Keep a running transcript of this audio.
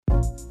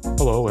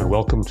Hello and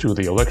welcome to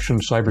the Election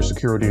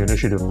Cybersecurity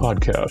Initiative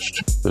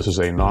podcast. This is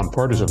a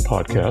nonpartisan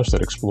podcast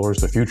that explores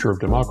the future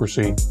of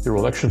democracy through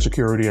election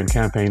security and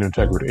campaign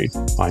integrity.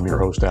 I'm your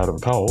host, Adam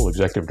Powell,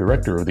 Executive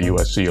Director of the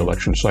USC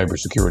Election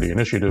Cybersecurity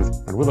Initiative,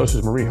 and with us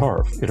is Marie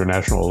Harf,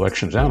 International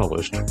Elections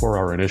Analyst for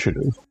our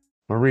initiative.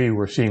 Marie,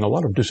 we're seeing a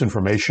lot of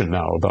disinformation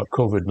now about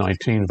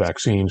COVID-19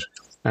 vaccines,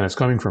 and it's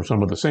coming from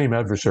some of the same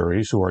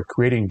adversaries who are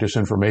creating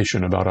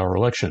disinformation about our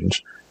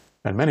elections.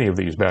 And many of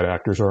these bad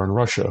actors are in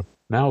Russia.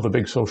 Now the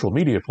big social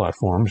media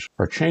platforms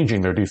are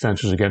changing their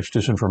defenses against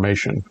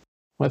disinformation.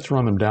 Let's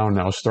run them down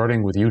now,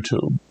 starting with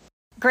YouTube.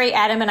 Great,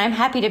 Adam, and I'm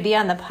happy to be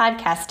on the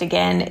podcast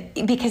again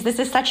because this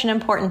is such an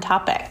important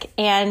topic.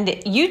 And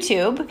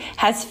YouTube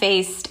has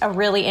faced a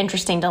really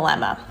interesting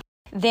dilemma.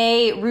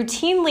 They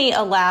routinely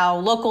allow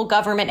local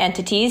government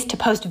entities to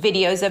post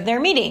videos of their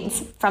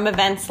meetings from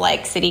events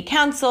like city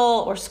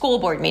council or school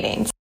board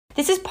meetings.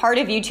 This is part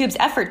of YouTube's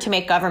effort to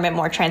make government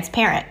more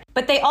transparent.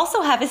 But they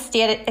also have a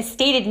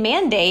stated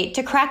mandate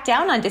to crack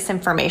down on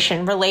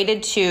disinformation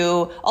related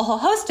to a whole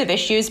host of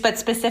issues, but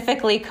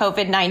specifically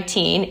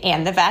COVID-19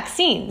 and the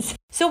vaccines.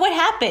 So what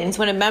happens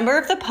when a member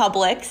of the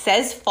public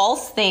says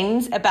false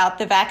things about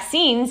the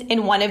vaccines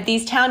in one of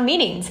these town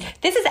meetings?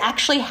 This has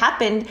actually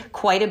happened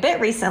quite a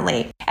bit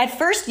recently. At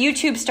first,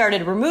 YouTube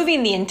started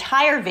removing the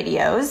entire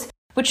videos,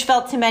 which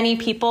felt to many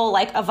people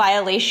like a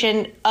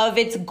violation of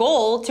its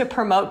goal to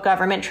promote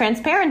government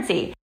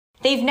transparency.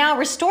 They've now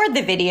restored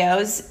the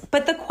videos,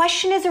 but the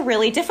question is a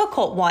really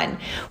difficult one.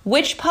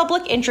 Which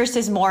public interest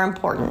is more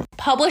important?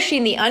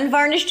 Publishing the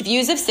unvarnished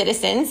views of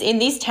citizens in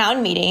these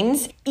town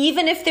meetings,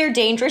 even if they're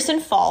dangerous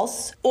and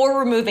false, or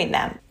removing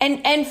them?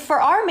 And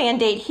for our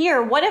mandate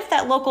here, what if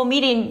that local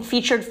meeting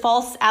featured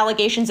false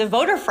allegations of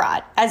voter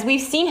fraud, as we've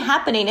seen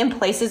happening in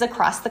places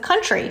across the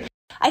country?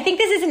 I think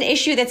this is an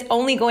issue that's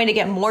only going to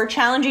get more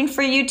challenging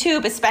for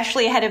YouTube,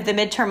 especially ahead of the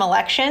midterm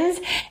elections.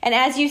 And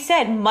as you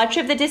said, much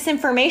of the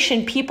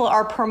disinformation people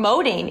are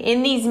promoting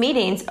in these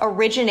meetings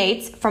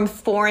originates from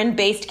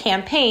foreign-based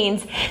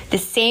campaigns, the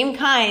same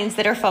kinds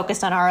that are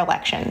focused on our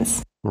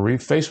elections. Marie,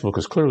 Facebook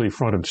is clearly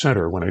front and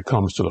center when it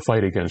comes to the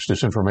fight against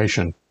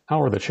disinformation.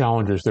 How are the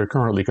challenges they're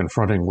currently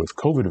confronting with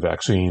COVID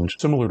vaccines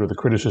similar to the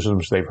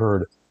criticisms they've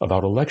heard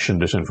about election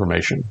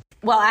disinformation?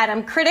 Well,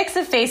 Adam, critics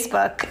of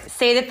Facebook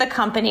say that the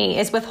company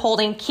is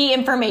withholding key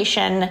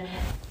information,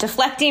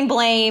 deflecting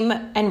blame,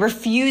 and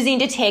refusing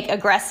to take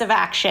aggressive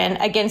action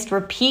against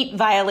repeat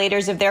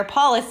violators of their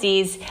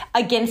policies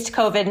against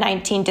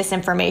COVID-19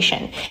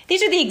 disinformation.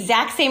 These are the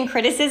exact same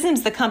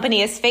criticisms the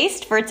company has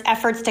faced for its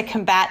efforts to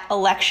combat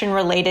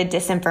election-related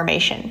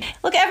disinformation.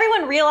 Look,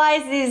 everyone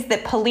realizes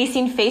that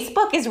policing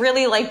Facebook is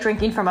really like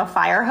drinking from a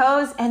fire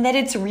hose and that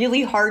it's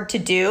really hard to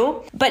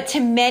do. But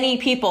to many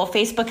people,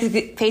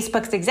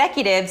 Facebook's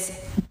executives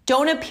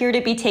don't appear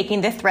to be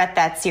taking the threat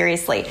that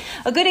seriously.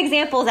 A good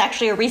example is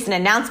actually a recent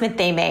announcement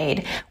they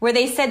made where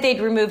they said they'd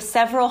remove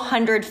several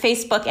hundred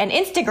Facebook and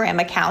Instagram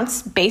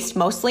accounts based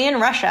mostly in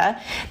Russia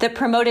that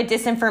promoted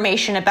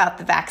disinformation about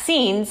the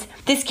vaccines.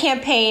 This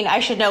campaign,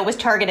 I should know, was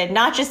targeted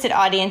not just at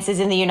audiences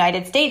in the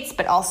United States,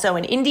 but also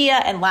in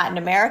India and Latin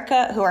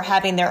America who are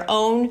having their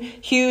own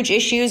huge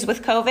issues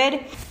with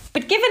COVID.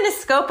 But given the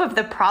scope of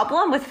the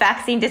problem with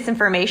vaccine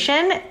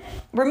disinformation,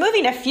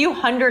 removing a few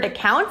hundred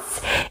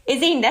accounts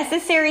is a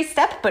necessary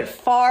step, but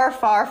far,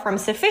 far from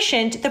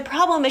sufficient. The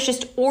problem is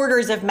just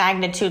orders of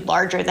magnitude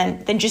larger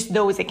than just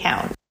those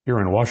accounts. Here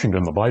in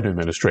Washington, the Biden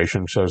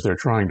administration says they're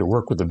trying to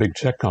work with the big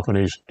tech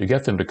companies to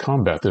get them to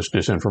combat this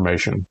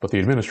disinformation. But the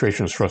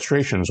administration's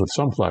frustrations with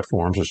some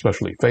platforms,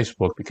 especially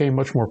Facebook, became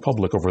much more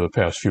public over the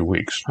past few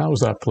weeks. How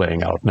is that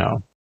playing out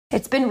now?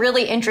 It's been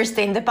really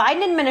interesting. The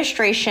Biden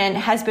administration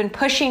has been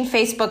pushing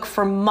Facebook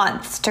for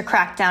months to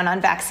crack down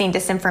on vaccine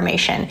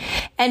disinformation.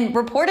 And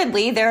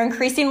reportedly, they're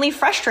increasingly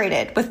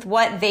frustrated with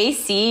what they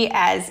see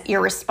as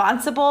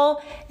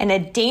irresponsible and a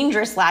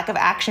dangerous lack of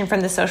action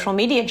from the social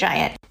media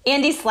giant.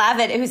 Andy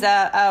Slavitt, who's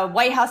a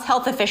White House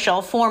health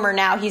official, former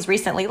now, he's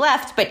recently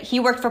left, but he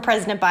worked for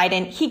President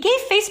Biden. He gave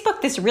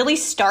Facebook this really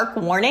stark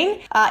warning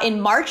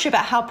in March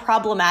about how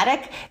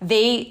problematic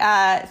they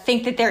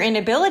think that their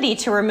inability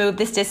to remove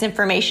this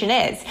disinformation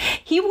is.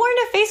 He warned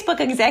a Facebook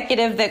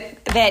executive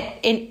that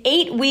in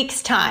 8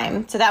 weeks'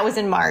 time, so that was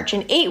in March,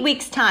 in 8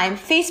 weeks' time,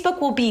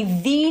 Facebook will be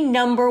the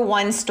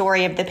 #1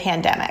 story of the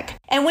pandemic.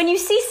 And when you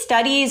see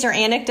studies or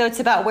anecdotes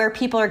about where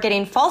people are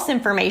getting false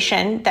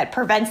information that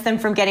prevents them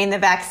from getting the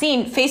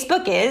vaccine,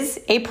 Facebook is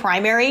a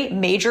primary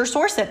major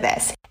source of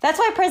this. That's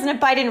why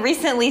President Biden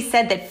recently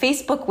said that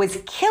Facebook was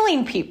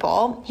killing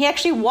people. He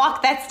actually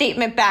walked that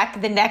statement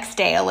back the next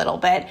day a little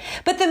bit,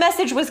 but the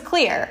message was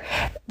clear.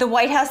 The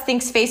White House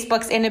thinks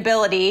Facebook's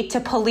inability to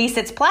police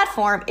its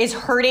platform is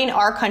hurting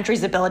our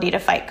country's ability to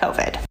fight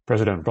COVID.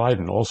 President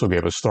Biden also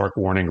gave a stark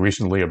warning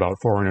recently about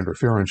foreign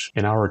interference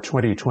in our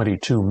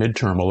 2022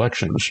 midterm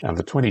elections, and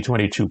the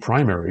 2022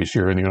 primaries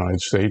here in the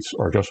United States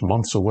are just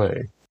months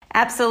away.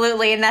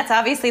 Absolutely. And that's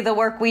obviously the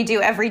work we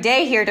do every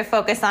day here to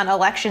focus on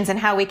elections and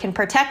how we can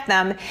protect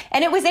them.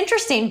 And it was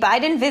interesting.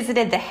 Biden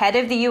visited the head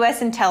of the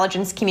U.S.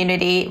 intelligence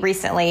community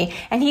recently,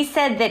 and he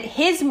said that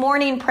his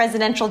morning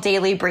presidential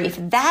daily brief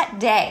that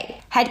day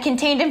had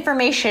contained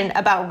information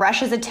about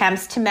Russia's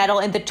attempts to meddle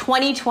in the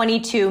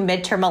 2022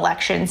 midterm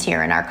elections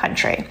here in our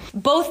country.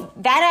 Both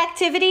that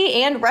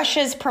activity and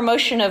Russia's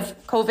promotion of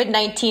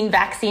COVID-19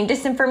 vaccine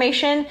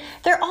disinformation,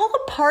 they're all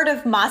a part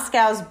of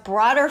Moscow's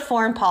broader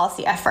foreign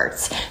policy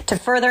efforts to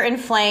further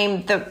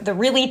inflame the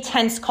really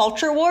tense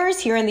culture wars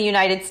here in the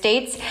United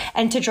States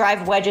and to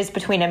drive wedges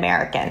between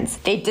Americans.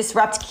 They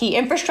disrupt key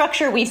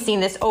infrastructure. We've seen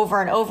this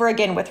over and over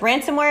again with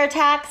ransomware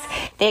attacks.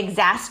 They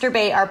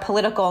exacerbate our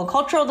political and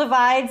cultural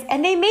divides,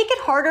 and they make it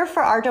harder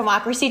for our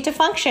democracy to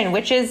function,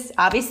 which is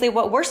obviously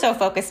what we're so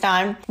focused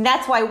on. And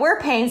that's why we're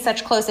paying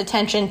such close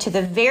attention to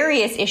the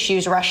various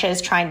issues Russia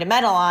is trying to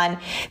meddle on,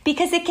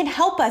 because it can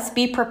help us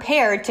be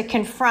prepared to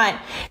confront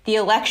the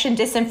election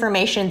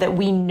disinformation that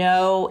we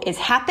know is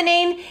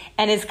happening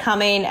and is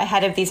coming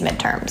ahead of these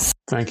midterms.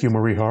 Thank you,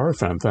 Marie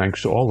Harf, and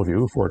thanks to all of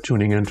you for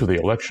tuning in to the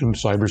Election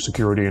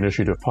Cybersecurity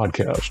Initiative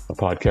podcast, a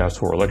podcast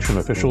for election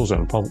officials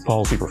and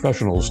policy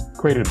professionals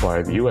created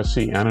by the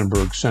USC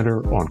Annenberg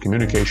Center on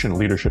Communication,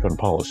 Leadership, and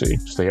Policy.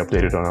 Stay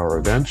updated on our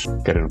events,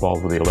 get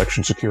involved with the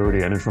Election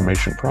Security and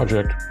Information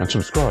Project, and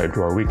subscribe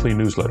to our weekly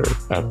newsletter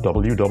at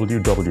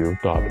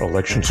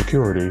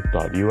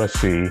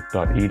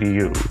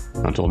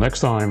www.electionsecurity.usc.edu. Until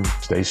next time,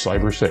 stay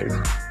cyber safe.